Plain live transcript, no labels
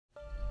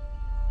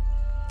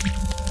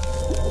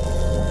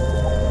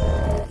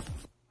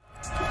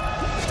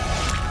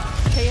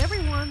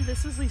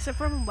Lisa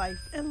from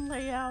Life and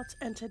Layouts,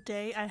 and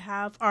today I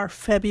have our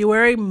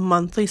February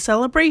monthly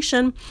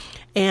celebration,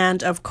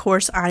 and of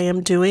course I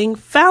am doing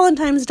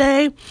Valentine's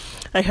Day.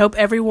 I hope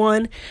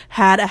everyone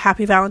had a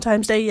happy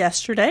Valentine's Day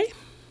yesterday.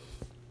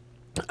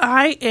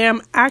 I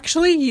am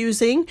actually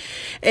using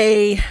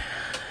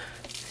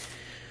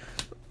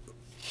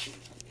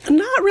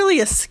not really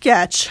a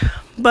sketch,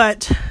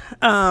 but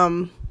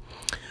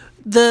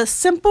the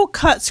Simple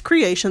Cuts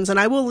Creations, and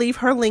I will leave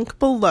her link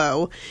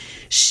below.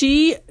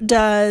 She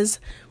does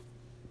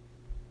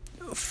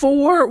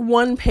 4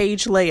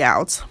 one-page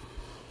layouts.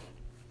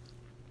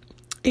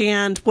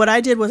 And what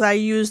I did was I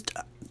used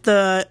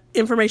the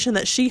information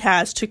that she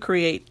has to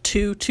create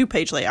 2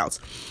 two-page layouts.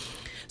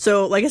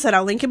 So, like I said,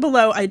 I'll link it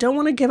below. I don't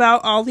want to give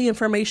out all the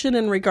information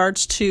in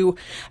regards to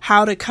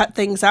how to cut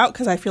things out,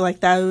 because I feel like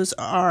those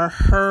are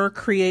her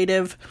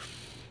creative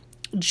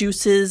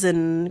juices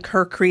and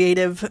her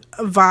creative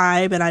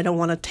vibe, and I don't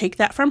want to take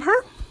that from her.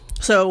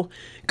 So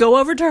go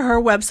over to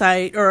her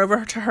website or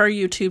over to her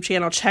YouTube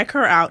channel, check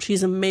her out.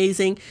 She's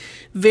amazing,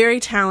 very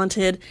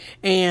talented,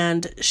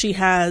 and she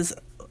has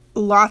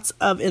lots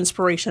of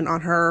inspiration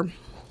on her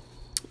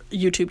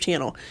YouTube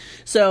channel.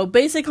 So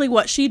basically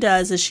what she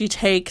does is she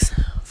takes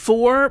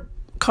 4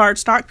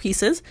 cardstock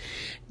pieces,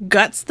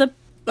 guts the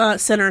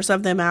centers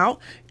of them out,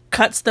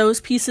 cuts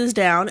those pieces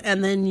down,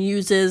 and then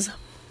uses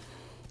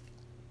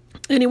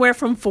anywhere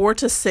from 4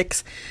 to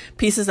 6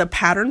 pieces of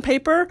pattern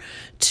paper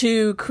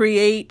to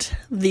create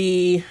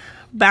the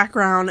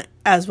background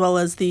as well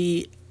as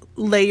the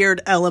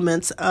layered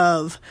elements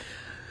of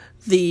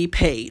the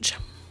page.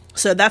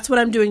 So that's what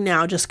I'm doing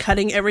now, just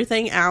cutting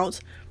everything out.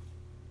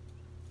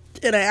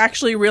 And I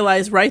actually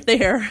realized right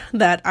there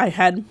that I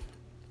had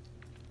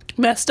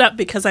messed up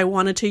because I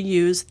wanted to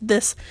use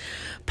this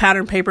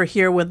pattern paper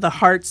here with the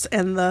hearts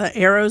and the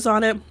arrows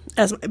on it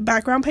as my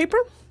background paper.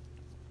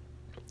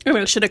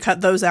 I should have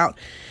cut those out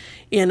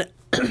in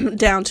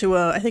down to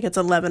I think it's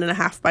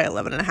 11.5 by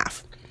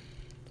 11.5.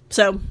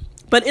 So,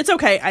 but it's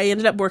okay. I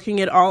ended up working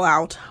it all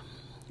out,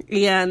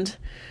 and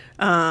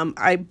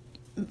I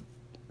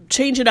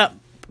changed it up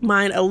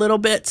mine a little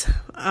bit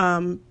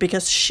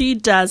because she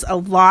does a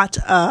lot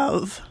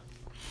of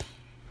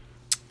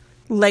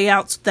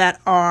layouts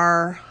that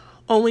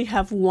only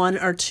have 1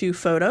 or 2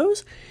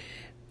 photos,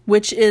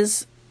 which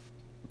is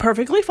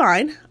perfectly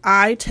fine.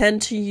 I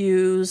tend to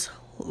use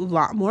a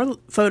lot more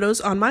photos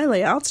on my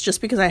layouts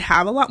just because I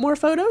have a lot more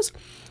photos.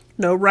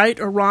 No right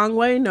or wrong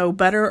way, no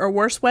better or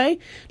worse way,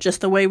 just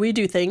the way we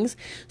do things.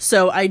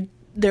 So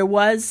there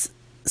was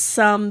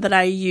some that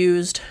I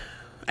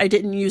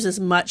didn't use as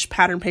much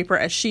pattern paper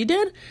as she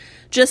did,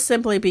 just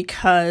simply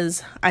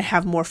because I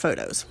have more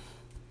photos.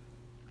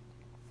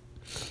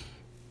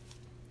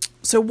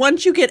 So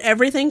once you get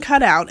everything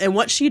cut out, and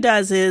what she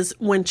does is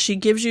when she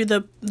gives you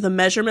the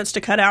measurements to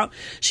cut out,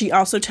 she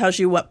also tells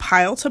you what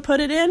pile to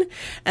put it in,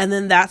 and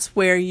then that's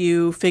where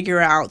you figure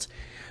out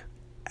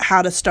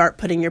how to start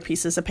putting your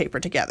pieces of paper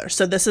together.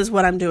 So this is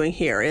what I'm doing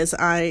here,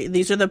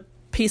 these are the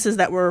pieces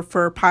that were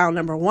for pile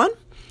number 1,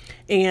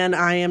 and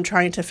I am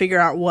trying to figure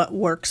out what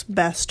works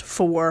best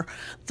for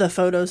the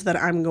photos that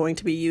I'm going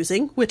to be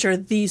using, which are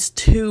these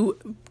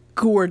 2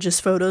 gorgeous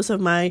photos of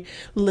my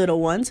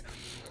little ones.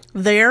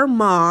 Their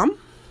mom,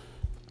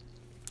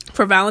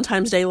 for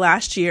Valentine's Day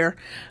last year,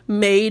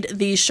 made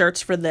these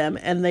shirts for them,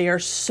 and they are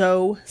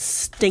so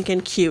stinking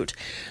cute.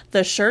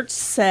 The shirts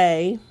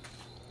say,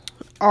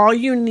 all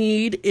you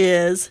need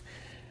is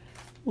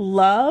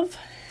love,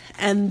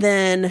 and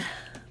then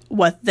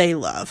what they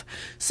love.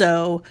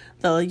 So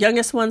the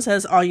youngest one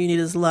says, all you need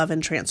is love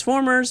and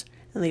Transformers,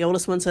 and the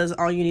oldest one says,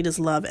 all you need is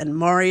love and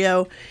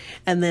Mario.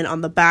 And then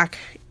on the back,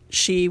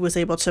 she was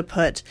able to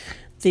put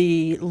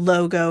the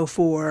logo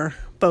for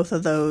both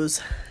of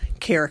those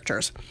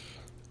characters.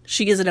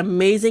 She is an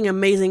amazing,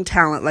 amazing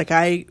talent. Like,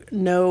 I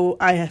know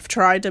I have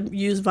tried to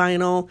use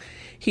vinyl,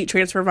 heat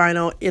transfer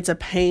vinyl. It's a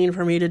pain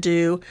for me to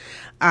do.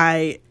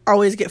 I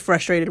always get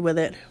frustrated with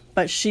it,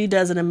 but she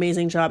does an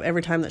amazing job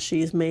every time that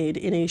she's made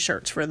any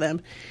shirts for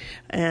them.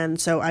 And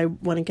so I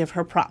want to give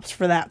her props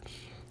for that.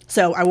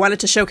 So I wanted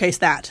to showcase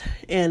that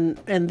in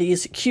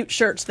these cute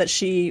shirts that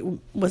she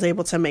was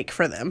able to make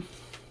for them.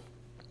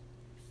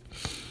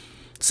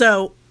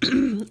 So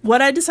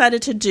what I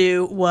decided to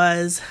do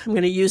was I'm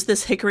going to use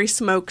this hickory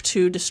smoke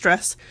to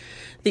distress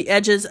the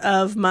edges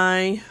of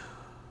my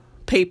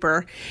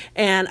paper.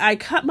 And I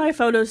cut my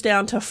photos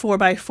down to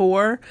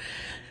 4x4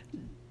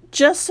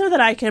 just so that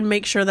I can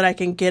make sure that I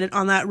can get it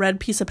on that red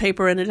piece of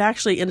paper. And it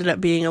actually ended up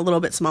being a little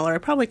bit smaller. I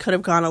probably could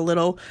have gone a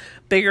little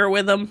bigger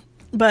with them,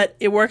 but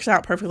it works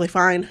out perfectly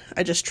fine.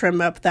 I just trim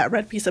up that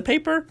red piece of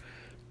paper,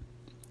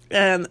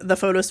 and the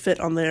photos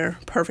fit on there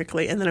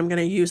perfectly. And then I'm going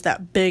to use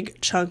that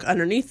big chunk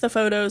underneath the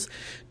photos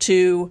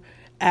to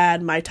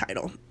add my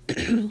title.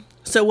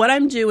 So what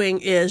I'm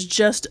doing is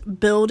just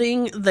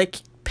building the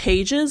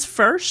pages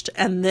first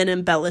and then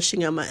embellishing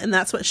them. And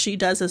that's what she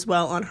does as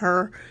well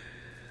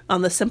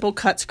on the Simple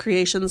Cuts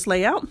Creations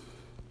layout.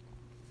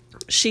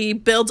 She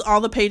builds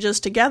all the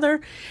pages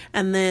together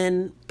and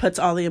then puts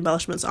all the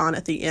embellishments on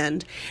at the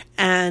end.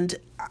 And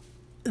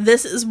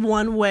this is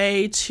one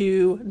way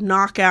to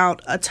knock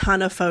out a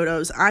ton of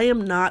photos. I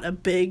am not a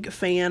big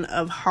fan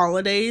of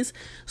holidays,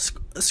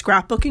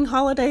 scrapbooking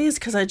holidays,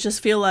 because I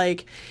just feel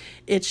like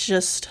it's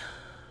just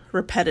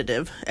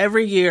repetitive.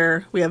 Every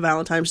year we have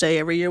Valentine's Day,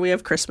 every year we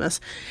have Christmas.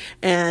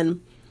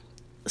 And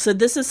so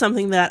this is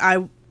something that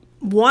I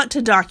want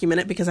to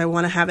document it because I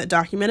want to have it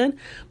documented,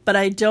 but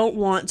I don't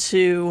want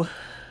to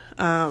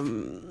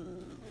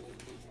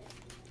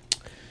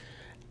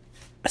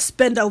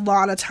spend a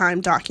lot of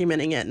time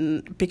documenting it,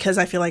 and because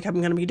I feel like I'm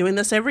going to be doing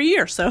this every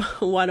year, so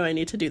why do I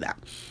need to do that?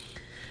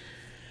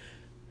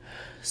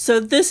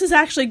 So this is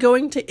actually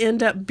going to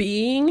end up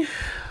being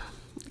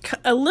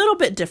a little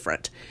bit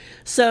different.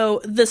 So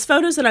this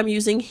photos that I'm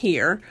using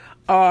here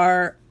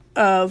are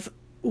of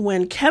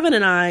when Kevin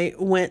and I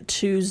went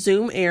to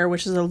Zoom Air,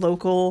 which is a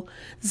local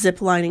zip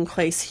lining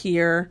place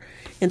here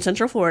in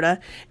Central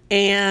Florida,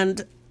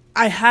 and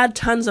I had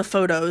tons of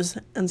photos,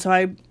 and so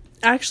I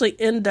actually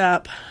end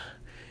up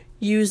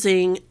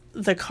using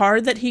the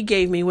card that he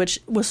gave me, which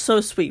was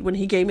so sweet. When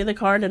he gave me the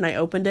card and I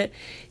opened it,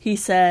 he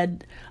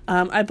said,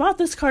 I bought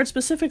this card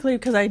specifically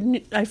because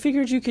I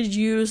figured you could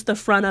use the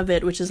front of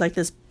it, which is like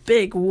this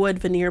big wood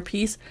veneer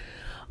piece,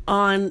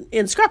 in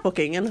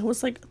scrapbooking. And I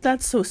was like,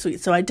 that's so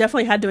sweet. So I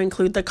definitely had to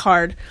include the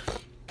card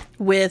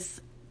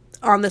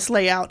on this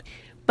layout.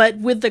 But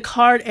with the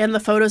card and the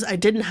photos, I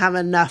didn't have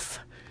enough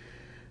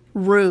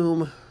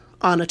room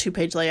on a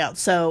 2-page layout.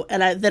 So,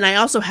 and I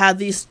also had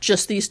these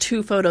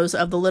 2 photos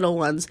of the little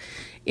ones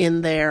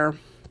in their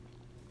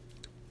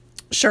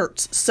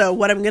shirts. So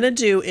what I'm going to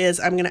do is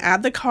I'm going to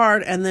add the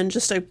card and then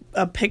just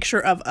a picture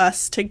of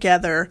us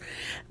together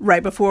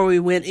right before we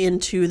went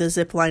into the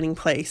zip lining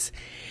place.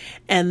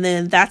 And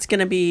then that's going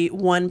to be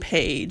 1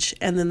 page.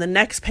 And then the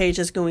next page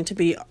is going to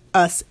be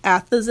us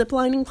at the zip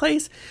lining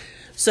place.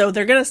 So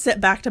they're going to sit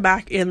back to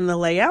back in the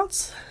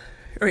layouts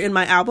or in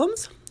my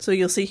albums. So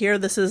you'll see here,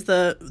 this is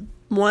the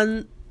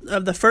one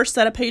of the first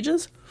set of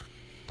pages.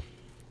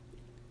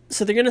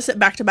 So they're going to sit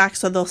back to back.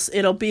 So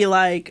it'll be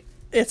like,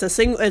 it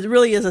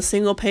really is a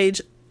single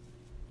page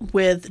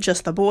with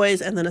just the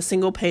boys, and then a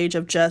single page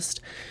of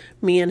just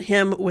me and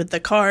him with the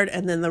card,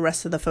 and then the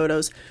rest of the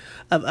photos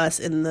of us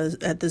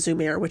at the Zoom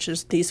Air, which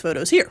is these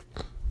photos here.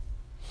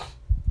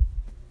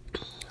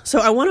 So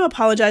I want to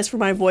apologize for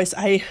my voice.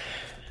 I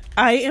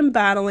am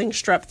battling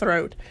strep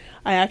throat.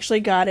 I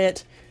actually got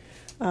it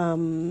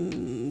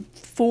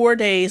 4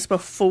 days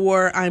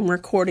before I'm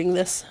recording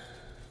this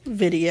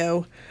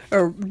video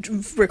or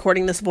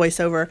recording this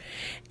voiceover,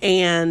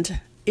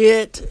 and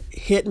it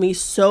hit me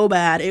so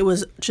bad. It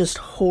was just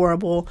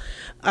horrible.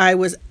 I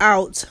was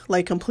out,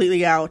 like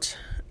completely out,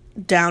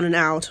 down and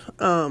out,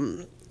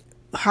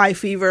 high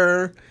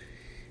fever,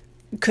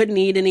 couldn't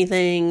eat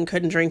anything,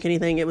 couldn't drink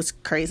anything. It was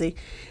crazy.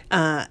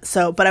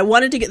 But I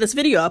wanted to get this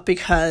video up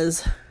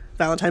because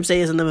Valentine's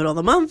Day is in the middle of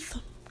the month.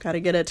 Got to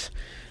get it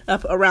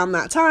up around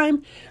that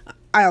time.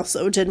 I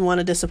also didn't want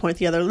to disappoint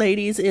the other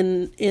ladies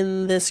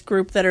in this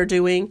group that are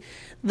doing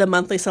the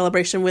monthly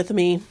celebration with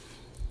me.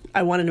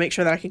 I wanted to make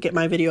sure that I could get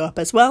my video up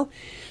as well.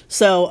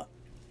 So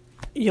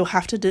you'll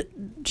have to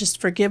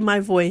just forgive my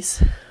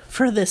voice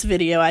for this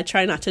video. I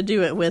try not to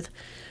do it with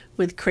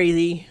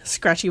crazy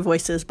scratchy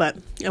voices, but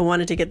I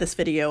wanted to get this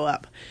video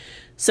up.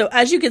 So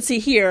as you can see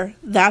here,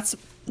 that's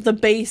the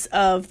base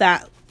of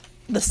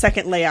the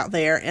second layout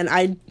there. And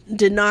I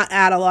did not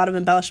add a lot of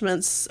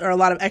embellishments or a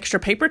lot of extra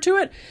paper to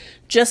it,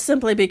 just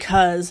simply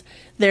because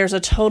there's a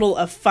total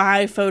of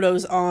 5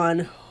 photos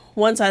on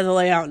one side of the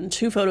layout and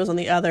 2 photos on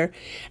the other,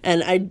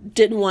 and I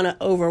didn't want to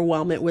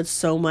overwhelm it with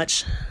so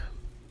much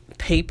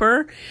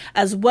paper,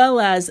 as well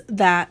as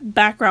that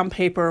background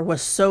paper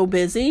was so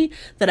busy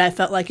that I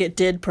felt like it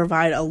did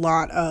provide a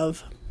lot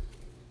of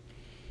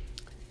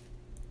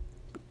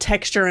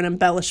texture and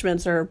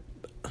embellishments, or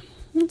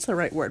what's the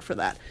right word for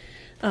that?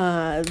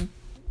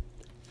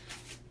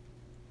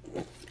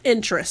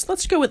 Interest.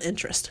 Let's go with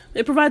interest.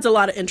 It provides a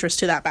lot of interest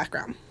to that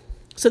background.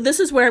 So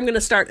this is where I'm going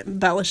to start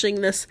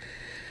embellishing this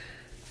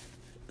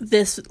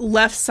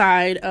left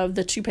side of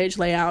the 2-page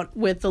layout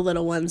with the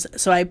little ones.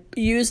 So I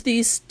use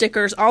these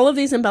stickers. All of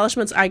these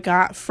embellishments I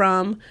got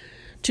from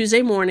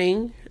Tuesday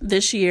Morning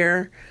this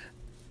year.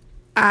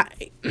 I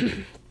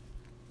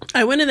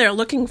went in there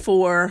looking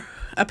for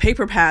a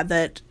paper pad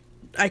that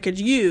I could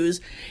use,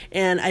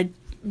 and I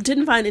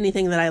didn't find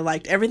anything that I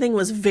liked. Everything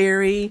was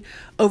very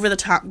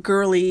over-the-top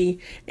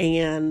girly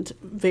and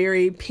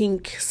very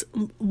pinks,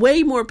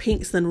 way more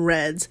pinks than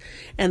reds,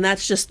 and that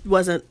just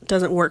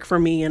doesn't work for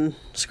me in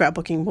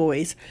scrapbooking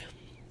boys.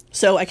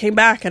 So I came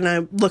back and I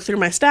looked through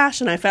my stash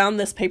and I found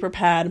this paper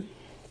pad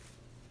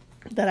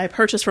that I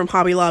purchased from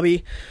Hobby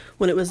Lobby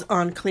when it was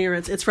on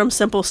clearance. It's from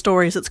Simple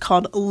Stories. It's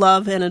called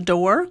Love and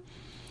Adore,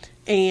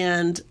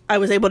 and I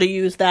was able to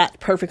use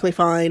that perfectly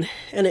fine,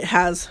 and it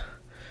has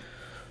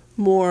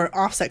more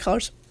offset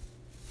colors.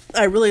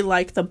 I really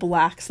like the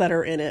blacks that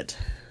are in it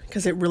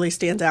because it really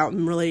stands out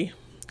and really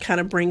kind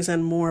of brings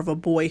in more of a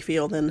boy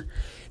feel than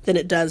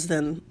it does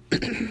than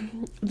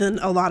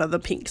a lot of the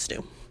pinks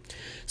do.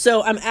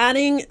 So I'm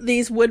adding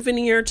these wood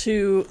veneer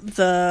to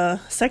the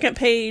second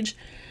page,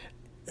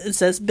 it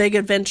says Big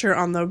Adventure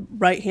on the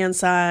right hand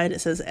side.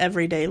 It says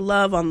Everyday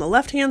Love on the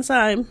left hand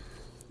side.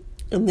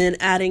 And then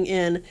adding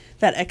in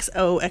that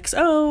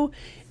XOXO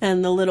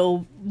and the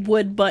little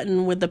wood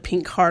button with the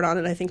pink heart on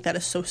it. I think that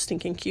is so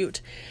stinking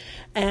cute.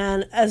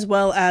 And as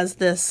well as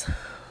this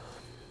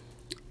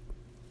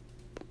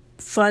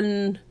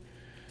fun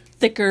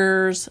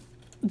thickers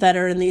that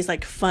are in these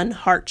like fun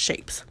heart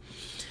shapes.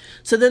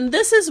 So then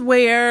this is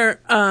where,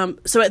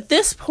 so at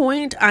this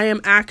point I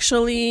am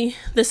actually,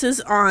 this is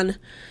on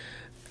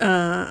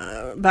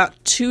about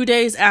 2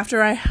 days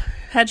after I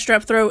had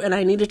strep throat and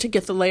I needed to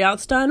get the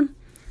layouts done.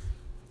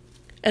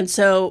 And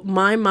so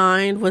my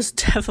mind was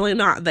definitely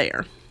not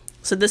there.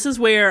 So this is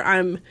where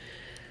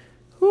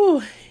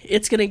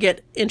it's going to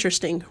get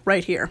interesting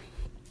right here.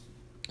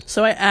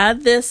 So I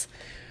add this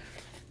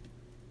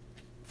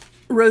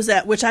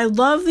rosette, which I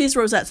love these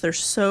rosettes. They're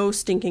so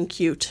stinking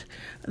cute.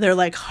 They're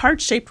like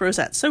heart-shaped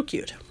rosettes. So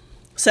cute.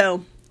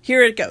 So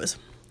here it goes.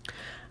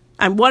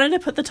 I wanted to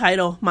put the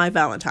title, My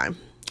Valentine.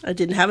 I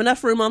didn't have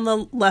enough room on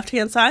the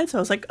left-hand side. So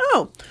I was like,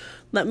 oh,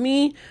 let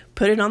me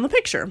put it on the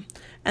picture.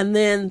 And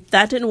then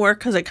that didn't work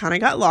because it kind of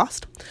got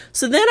lost.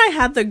 So then I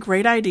had the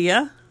great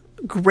idea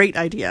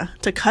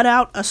to cut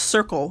out a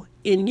circle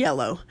in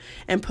yellow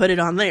and put it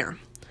on there.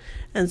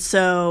 And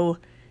so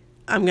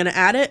I'm going to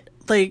add it.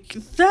 Like,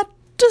 that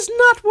does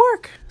not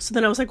work. So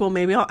then I was like, well,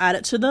 maybe I'll add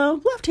it to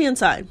the left-hand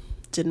side.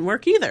 Didn't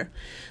work either.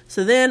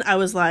 So then I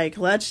was like,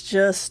 let's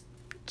just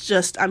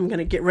I'm going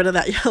to get rid of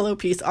that yellow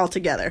piece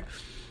altogether.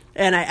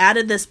 And I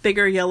added this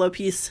bigger yellow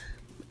piece,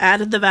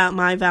 added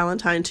My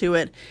Valentine to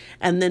it,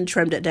 and then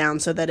trimmed it down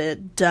so that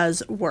it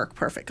does work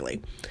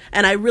perfectly.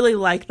 And I really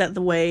like that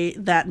the way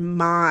that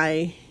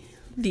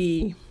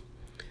the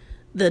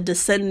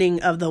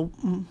descending of the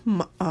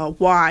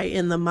Y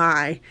in the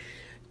my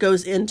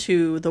goes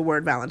into the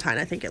word Valentine.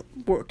 I think it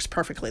works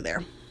perfectly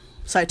there.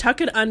 So I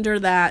tuck it under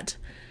that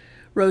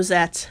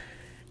rosette,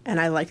 and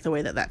I like the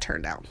way that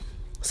turned out.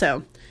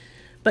 So,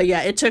 but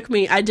yeah, it took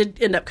me, I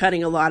did end up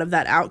cutting a lot of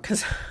that out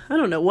because I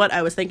don't know what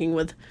I was thinking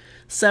with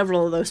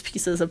several of those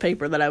pieces of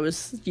paper that I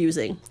was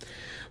using.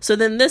 So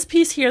then this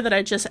piece here that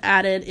I just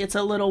added, it's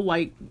a little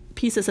white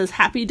piece that says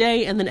Happy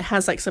Day, and then it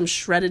has like some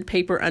shredded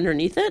paper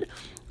underneath it,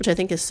 which I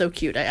think is so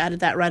cute. I added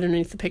that right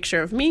underneath the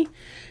picture of me,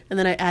 and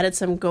then I added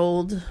some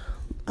gold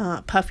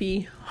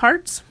puffy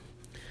hearts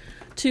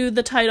to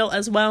the title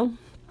as well.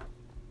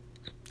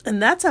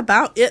 And that's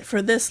about it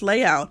for this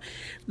layout.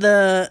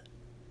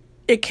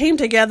 It came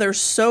together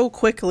so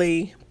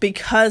quickly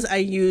because I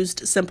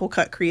used Simple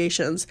Cut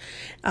Creations,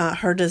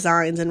 her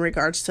designs in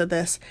regards to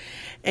this.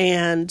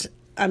 And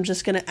I'm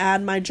just going to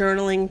add my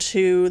journaling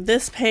to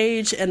this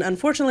page. And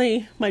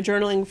unfortunately, my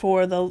journaling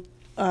for the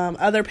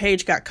other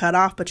page got cut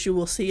off, but you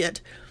will see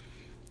it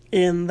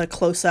in the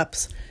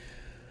close-ups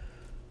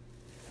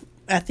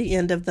at the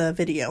end of the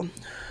video.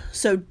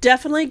 So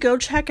definitely go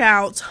check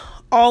out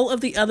all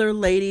of the other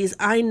ladies.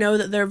 I know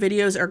that their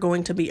videos are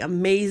going to be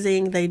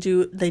amazing. They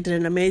did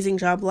an amazing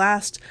job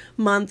last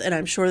month, and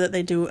I'm sure that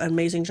they do an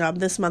amazing job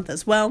this month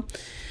as well.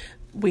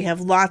 We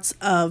have lots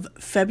of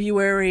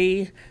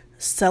February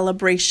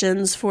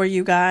celebrations for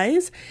you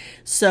guys,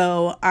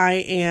 so I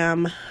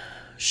am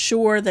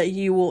sure that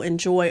you will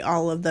enjoy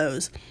all of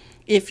those.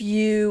 If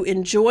you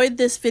enjoyed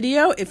this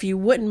video, if you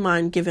wouldn't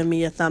mind giving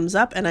me a thumbs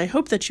up, and I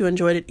hope that you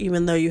enjoyed it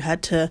even though you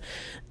had to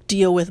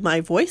deal with my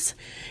voice.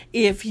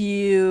 If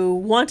you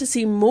want to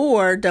see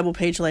more double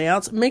page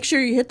layouts, make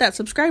sure you hit that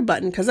subscribe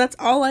button because that's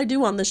all I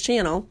do on this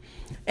channel.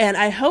 And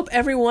I hope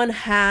everyone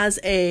has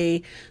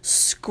a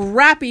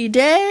scrappy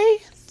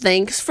day.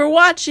 Thanks for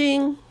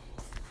watching.